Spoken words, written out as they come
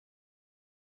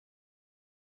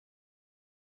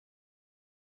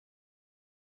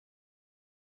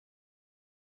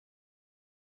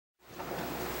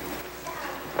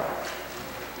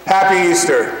Happy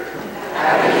Easter.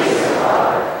 Happy Easter,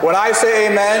 Father. When I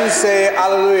say amen, say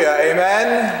hallelujah.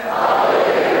 Amen?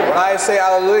 Hallelujah. When I say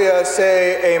hallelujah,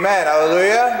 say amen.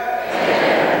 Hallelujah?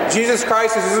 Amen. Jesus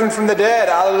Christ is risen from the dead.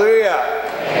 Hallelujah.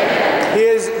 Amen. He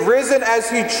is risen as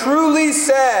he truly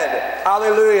said.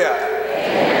 Hallelujah.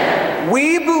 Amen.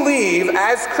 We believe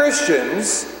as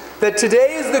Christians that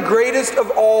today is the greatest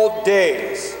of all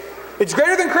days. It's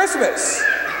greater than Christmas.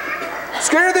 It's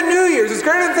greater than New Year's. It's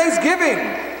greater than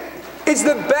Thanksgiving. It's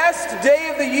the best day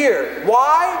of the year.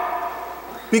 Why?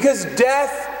 Because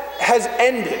death has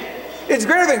ended. It's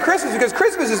greater than Christmas because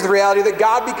Christmas is the reality that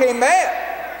God became man.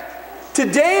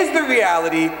 Today is the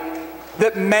reality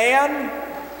that man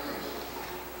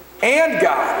and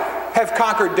God have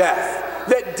conquered death.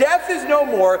 That death is no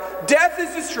more. Death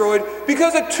is destroyed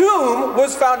because a tomb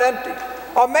was found empty.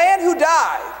 A man who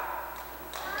died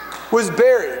was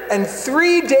buried, and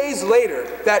 3 days later,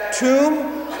 that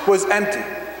tomb was empty.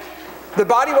 The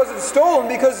body wasn't stolen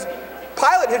because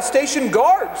Pilate had stationed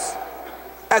guards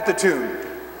at the tomb.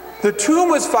 The tomb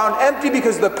was found empty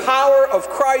because the power of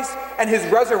Christ and his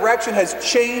resurrection has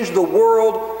changed the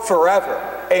world forever.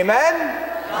 Amen?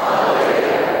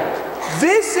 Hallelujah.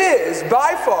 This is,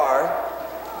 by far,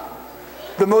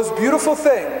 the most beautiful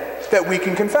thing that we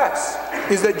can confess,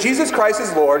 is that Jesus Christ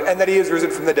is Lord and that he is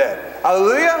risen from the dead.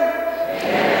 Hallelujah?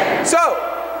 Amen. So,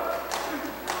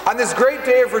 on this great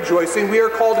day of rejoicing, we are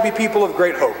called to be people of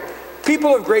great hope,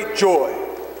 people of great joy,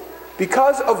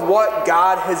 because of what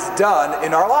God has done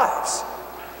in our lives.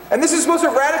 And this is supposed to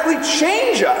radically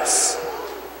change us,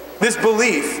 this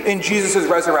belief in Jesus'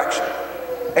 resurrection.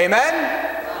 Amen?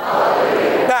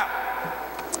 Hallelujah. Now,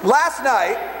 last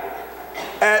night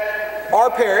at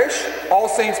our parish, All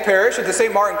Saints Parish at the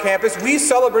St. Martin campus, we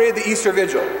celebrated the Easter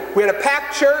Vigil. We had a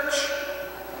packed church,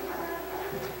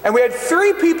 and we had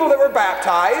 3 people that were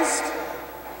baptized,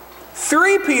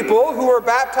 3 people who were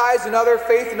baptized in other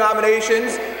faith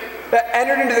denominations that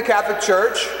entered into the Catholic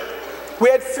Church. We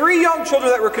had 3 young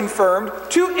children that were confirmed,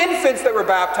 2 infants that were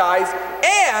baptized,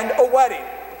 and a wedding.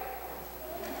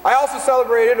 I also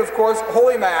celebrated, of course,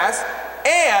 Holy Mass,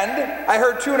 and I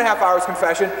heard 2.5 hours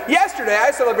confession. Yesterday, I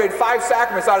celebrated 5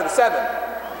 sacraments out of the 7.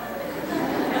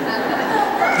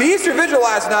 The Easter Vigil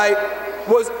last night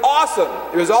was awesome.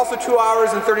 It was also 2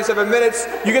 hours and 37 minutes.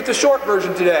 You get the short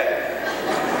version today.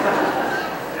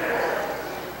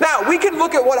 Now, we can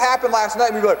look at what happened last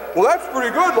night and we be like, well, that's pretty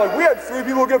good. Like, we had 3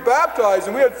 people get baptized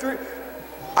and we had 3.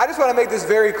 I just want to make this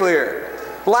very clear.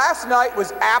 Last night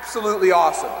was absolutely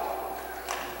awesome.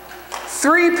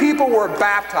 3 people were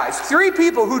baptized. 3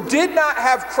 people who did not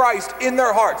have Christ in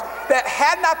their hearts, that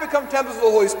had not become temples of the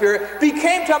Holy Spirit,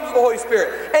 became temples of the Holy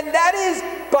Spirit. And that is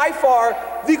by far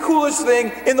the coolest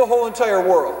thing in the whole entire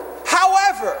world.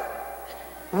 However,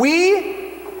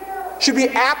 we should be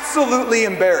absolutely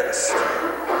embarrassed.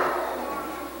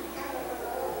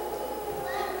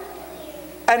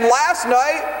 And last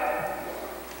night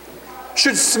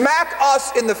should smack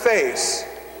us in the face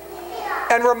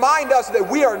and remind us that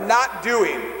we are not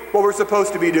doing what we're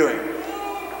supposed to be doing.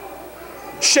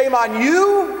 Shame on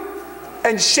you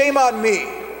and shame on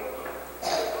me.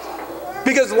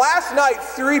 Because last night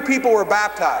 3 people were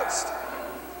baptized.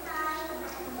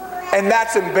 And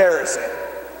that's embarrassing.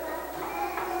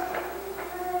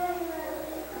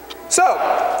 So,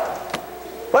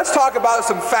 let's talk about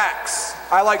some facts.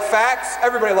 I like facts.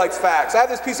 Everybody likes facts. I have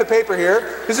this piece of paper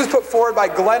here. This is put forward by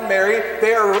Glenn Mary.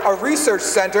 They are a research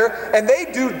center, and they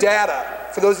do data.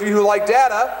 For those of you who like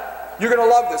data, you're going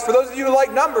to love this. For those of you who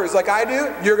like numbers like I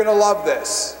do, you're going to love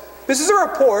this. This is a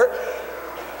report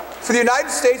for the United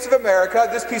States of America.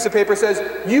 This piece of paper says,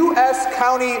 U.S.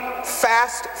 County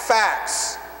Fast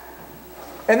Facts.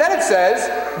 And then it says,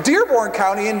 Dearborn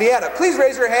County, Indiana. Please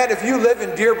raise your hand if you live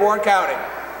in Dearborn County.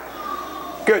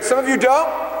 Good. Some of you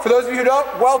don't. For those of you who don't,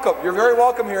 welcome. You're very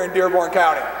welcome here in Dearborn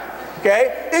County.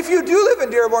 Okay? If you do live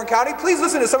in Dearborn County, please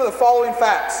listen to some of the following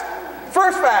facts.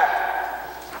 First fact,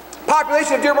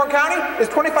 population of Dearborn County is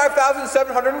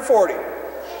 25,740.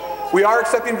 We are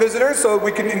accepting visitors, so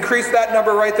we can increase that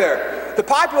number right there. The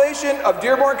population of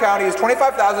Dearborn County is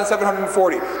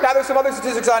 25,740. Now there's some other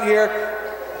statistics on here.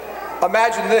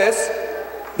 Imagine this.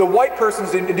 The white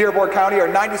persons in Dearborn County are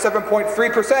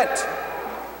 97.3%.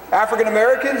 African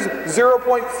Americans,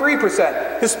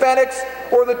 0.3%. Hispanics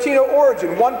or Latino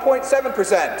origin,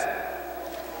 1.7%.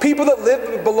 People that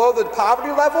live below the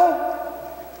poverty level,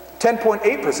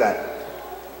 10.8%.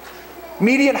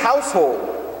 Median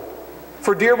household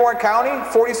for Dearborn County,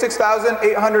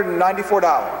 $46,894.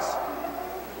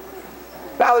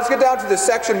 Now let's get down to the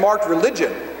section marked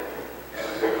religion.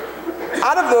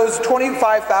 Out of those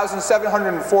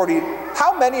 25,740,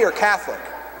 how many are Catholic?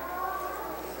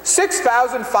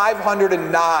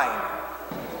 6,509.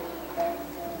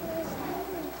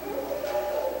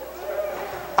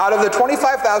 Out of the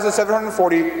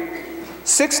 25,740,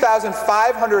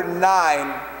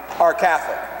 6,509 are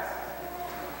Catholic.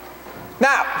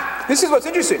 Now, this is what's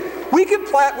interesting. We can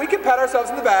pat ourselves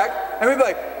in the back and we'd be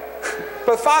like,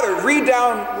 but Father, read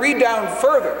down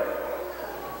further.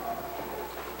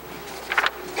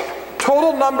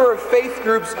 Total number of faith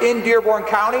groups in Dearborn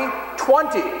County,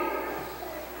 20.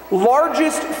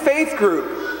 Largest faith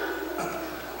group,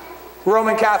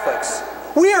 Roman Catholics.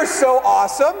 We are so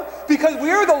awesome because we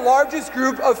are the largest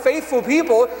group of faithful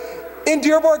people in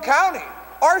Dearborn County.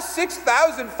 Our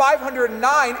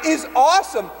 6,509 is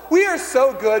awesome. We are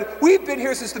so good. We've been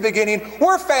here since the beginning.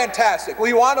 We're fantastic. Well,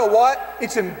 you want to know what?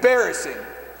 It's embarrassing.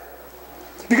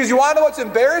 Because you want to know what's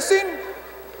embarrassing?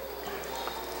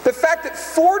 The fact that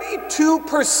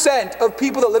 42% of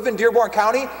people that live in Dearborn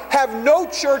County have no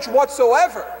church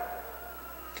whatsoever.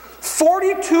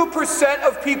 42%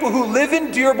 of people who live in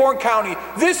Dearborn County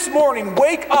this morning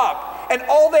wake up and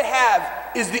all they have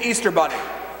is the Easter Bunny.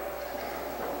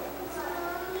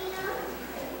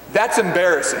 That's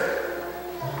embarrassing.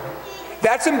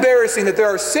 That's embarrassing that there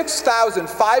are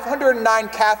 6,509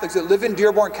 Catholics that live in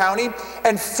Dearborn County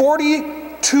and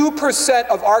 42%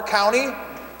 of our county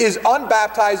is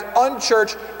unbaptized,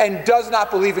 unchurched, and does not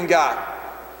believe in God.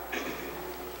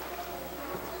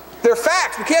 They're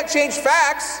facts. We can't change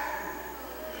facts.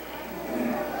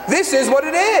 This is what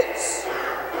it is.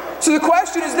 So the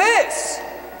question is this: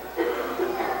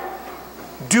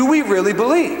 do we really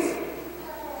believe?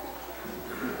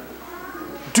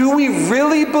 Do we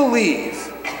really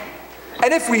believe?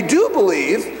 And if we do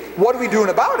believe, what are we doing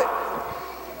about it?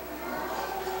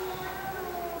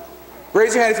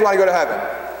 Raise your hand if you want to go to heaven.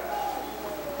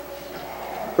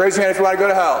 Raise your hand if you want to go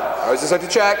to hell. I always just like to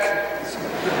check.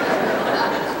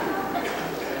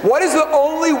 What is the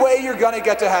only way you're going to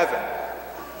get to heaven?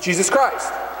 Jesus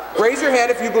Christ. Raise your hand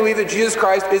if you believe that Jesus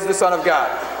Christ is the Son of God.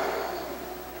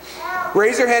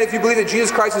 Raise your hand if you believe that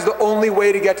Jesus Christ is the only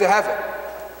way to get to heaven.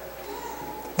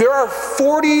 There are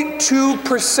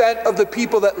 42% of the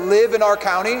people that live in our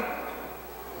county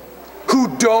who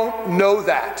don't know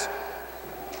that.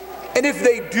 And if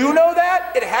they do know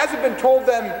that, it hasn't been told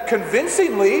them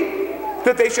convincingly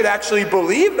that they should actually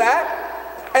believe that.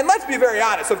 And let's be very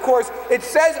honest, of course, it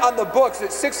says on the books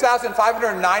that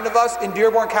 6,509 of us in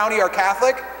Dearborn County are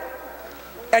Catholic.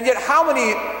 And yet how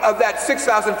many of that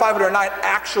 6,509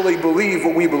 actually believe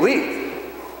what we believe?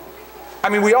 I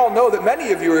mean, we all know that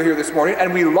many of you are here this morning,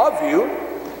 and we love you.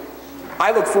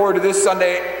 I look forward to this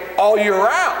Sunday all year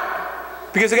round,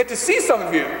 because I get to see some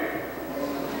of you.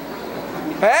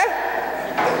 Eh?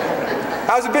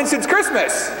 How's it been since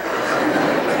Christmas?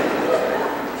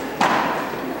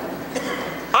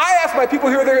 I ask my people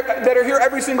here that are here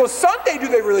every single Sunday, do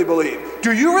they really believe?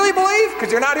 Do you really believe?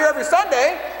 Because you're not here every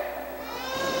Sunday.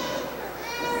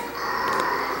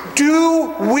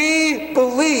 Do we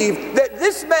believe that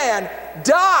this man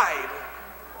died,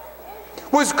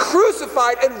 was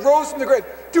crucified, and rose from the grave?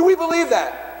 Do we believe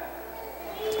that?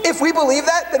 If we believe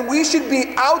that, then we should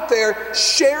be out there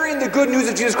sharing the good news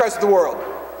of Jesus Christ with the world.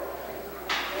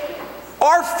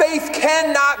 Our faith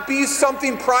cannot be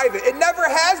something private. It never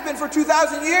has been for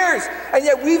 2,000 years. And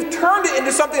yet we've turned it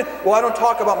into something, well, I don't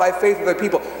talk about my faith with other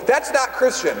people. That's not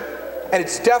Christian, and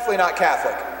it's definitely not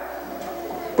Catholic.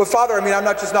 But Father, I mean, I'm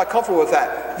not comfortable with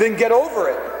that. Then get over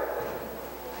it.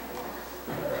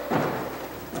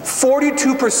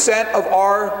 42% of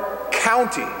our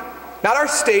county, not our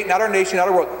state, not our nation, not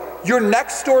our world, your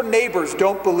next door neighbors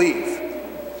don't believe.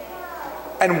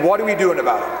 And what are we doing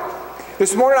about it?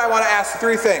 This morning I want to ask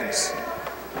three things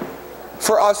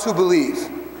for us who believe.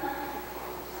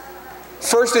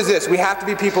 First is this: we have to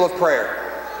be people of prayer.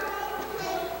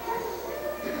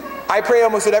 I pray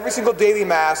almost at every single daily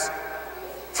mass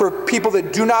for people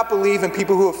that do not believe and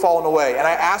people who have fallen away. And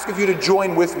I ask of you to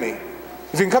join with me.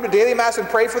 If you can come to daily mass and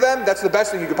pray for them, that's the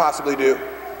best thing you could possibly do.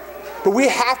 But we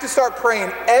have to start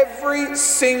praying every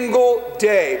single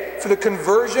day for the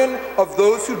conversion of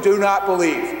those who do not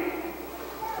believe.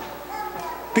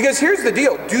 Because here's the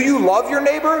deal. Do you love your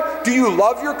neighbor? Do you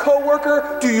love your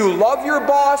coworker? Do you love your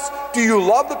boss? Do you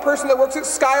love the person that works at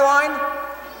Skyline?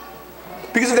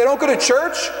 Because if they don't go to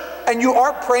church and you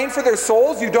aren't praying for their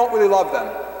souls, you don't really love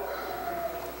them.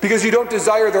 Because you don't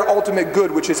desire their ultimate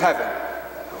good, which is heaven.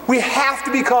 We have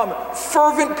to become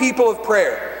fervent people of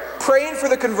prayer, praying for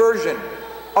the conversion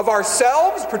of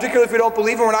ourselves, particularly if we don't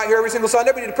believe and we're not here every single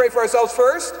Sunday. We need to pray for ourselves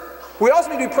first. We also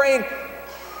need to be praying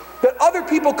that other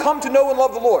people come to know and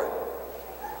love the Lord.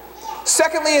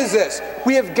 Secondly is this: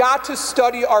 we have got to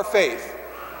study our faith.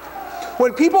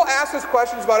 When people ask us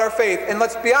questions about our faith, and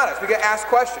let's be honest, we get asked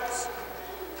questions.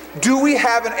 Do we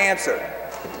have an answer?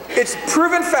 It's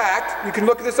proven fact, you can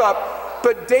look this up,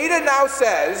 but data now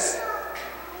says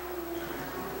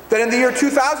that in the year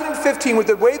 2015, with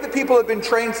the way that people have been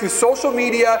trained through social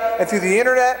media and through the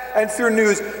internet and through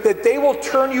news, that they will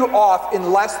turn you off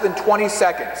in less than 20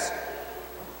 seconds.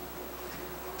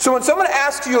 So when someone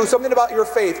asks you something about your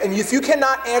faith, and if you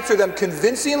cannot answer them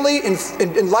convincingly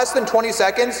in less than 20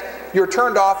 seconds, you're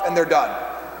turned off and they're done.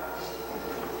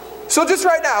 So just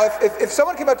right now, if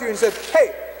someone came up to you and said,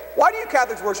 hey, why do you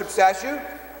Catholics worship statue?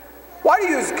 Why do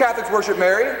you Catholics worship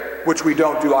Mary? Which we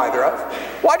don't do either of.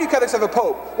 Why do you Catholics have a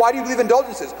pope? Why do you believe in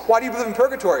indulgences? Why do you believe in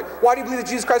purgatory? Why do you believe that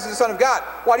Jesus Christ is the Son of God?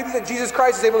 Why do you believe that Jesus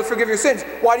Christ is able to forgive your sins?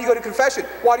 Why do you go to confession?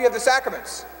 Why do you have the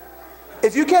sacraments?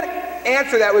 If you can't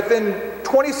answer that within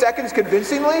 20 seconds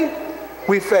convincingly,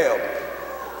 we failed.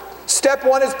 Step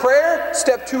 1 is prayer.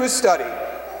 Step 2 is study.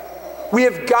 We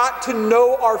have got to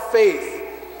know our faith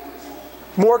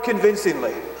more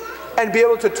convincingly and be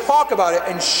able to talk about it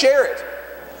and share it.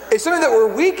 It's something that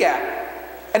we're weak at,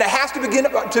 and it has to begin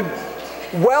to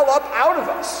well up out of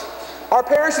us. Our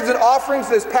parishes and offerings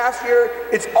this past year,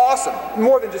 it's awesome,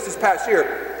 more than just this past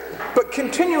year, but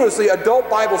continuously adult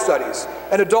Bible studies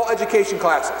and adult education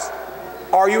classes.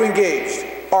 Are you engaged?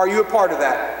 Are you a part of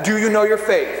that? Do you know your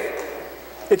faith?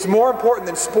 It's more important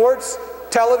than sports,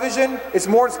 television, it's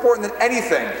more important than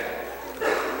anything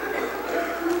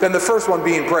than the first one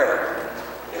being prayer.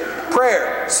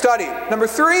 Prayer, study. Number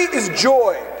 3 is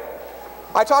joy.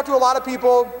 I talk to a lot of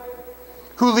people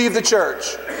who leave the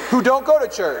church, who don't go to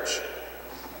church.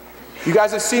 You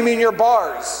guys have seen me in your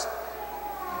bars.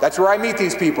 That's where I meet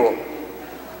these people.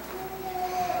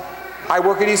 I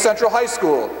work at East Central High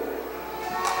School.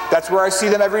 That's where I see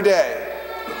them every day.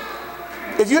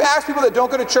 If you ask people that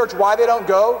don't go to church why they don't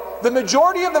go, the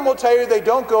majority of them will tell you they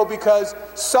don't go because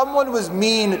someone was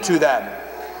mean to them.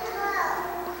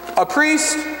 A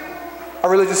priest, a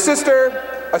religious sister,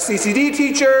 a CCD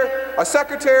teacher, a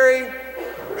secretary,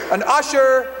 an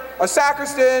usher, a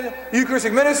sacristan,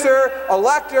 Eucharistic minister, a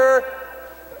lector.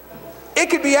 It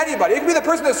could be anybody. It could be the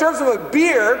person that serves them a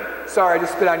beer. Sorry, I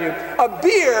just spit on you. A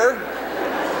beer.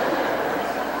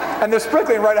 And the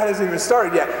sprinkling right now hasn't even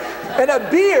started yet. And a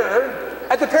beer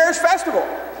at the parish festival.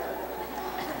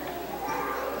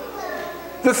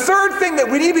 The third thing that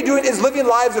we need to be doing is living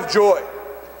lives of joy.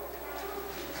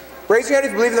 Raise your hand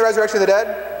if you believe in the resurrection of the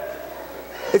dead.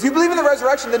 If you believe in the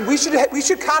resurrection, then we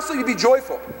should constantly be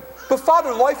joyful. But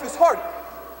Father, life is hard.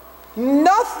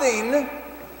 Nothing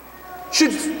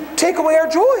should take away our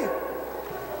joy.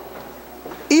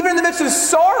 Even in the midst of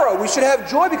sorrow, we should have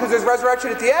joy because there's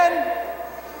resurrection at the end.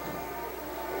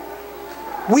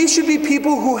 We should be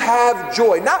people who have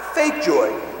joy, not fake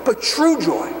joy, but true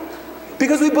joy.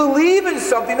 Because we believe in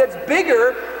something that's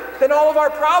bigger than all of our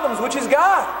problems, which is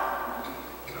God.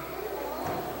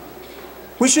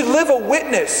 We should live a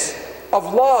witness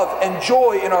of love and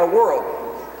joy in our world.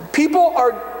 People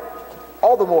are,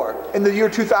 all the more, in the year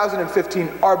 2015,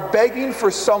 are begging for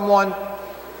someone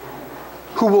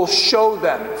who will show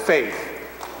them faith.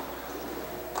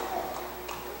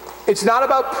 It's not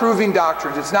about proving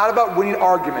doctrines. It's not about winning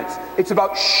arguments. It's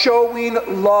about showing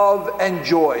love and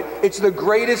joy. It's the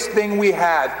greatest thing we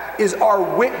have, is our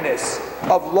witness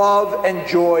of love and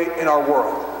joy in our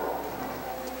world.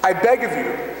 I beg of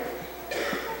you,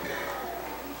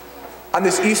 on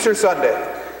this Easter Sunday,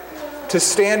 to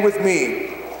stand with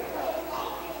me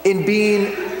in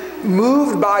being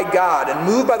moved by God and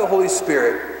moved by the Holy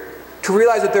Spirit, to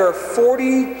realize that there are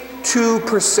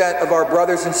 42% of our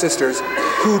brothers and sisters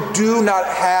who do not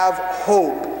have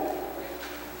hope,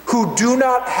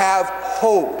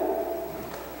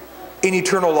 in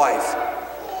eternal life,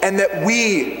 and that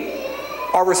we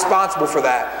are responsible for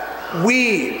that.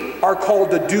 We are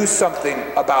called to do something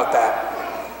about that.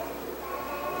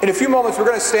 In a few moments, we're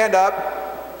going to stand up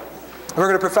and we're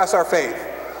going to profess our faith.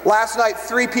 Last night,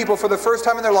 3 people, for the first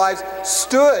time in their lives,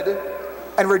 stood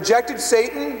and rejected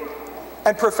Satan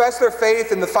and professed their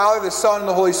faith in the Father, the Son, and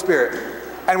the Holy Spirit,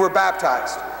 and were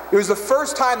baptized. It was the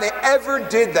first time they ever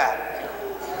did that.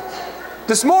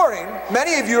 This morning,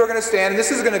 many of you are going to stand, and this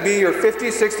is going to be your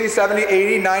 50, 60, 70,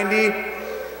 80, 90.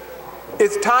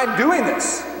 It's time doing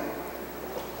this.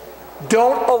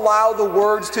 Don't allow the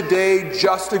words today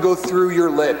just to go through your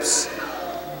lips.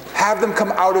 Have them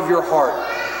come out of your heart.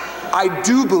 I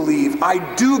do believe, I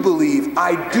do believe,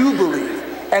 I do believe.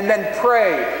 And then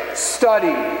pray, study,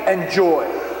 and joy.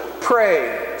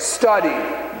 Pray, study,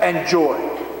 and joy.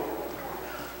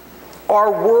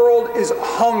 Our world is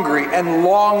hungry and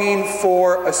longing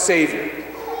for a Savior.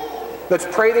 Let's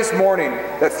pray this morning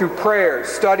that through prayer,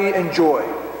 study, and joy,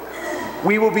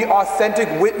 We will be authentic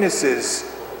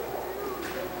witnesses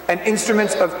and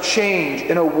instruments of change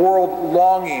in a world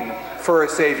longing for a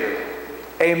Savior.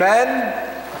 Amen?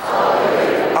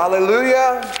 Hallelujah.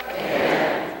 Hallelujah.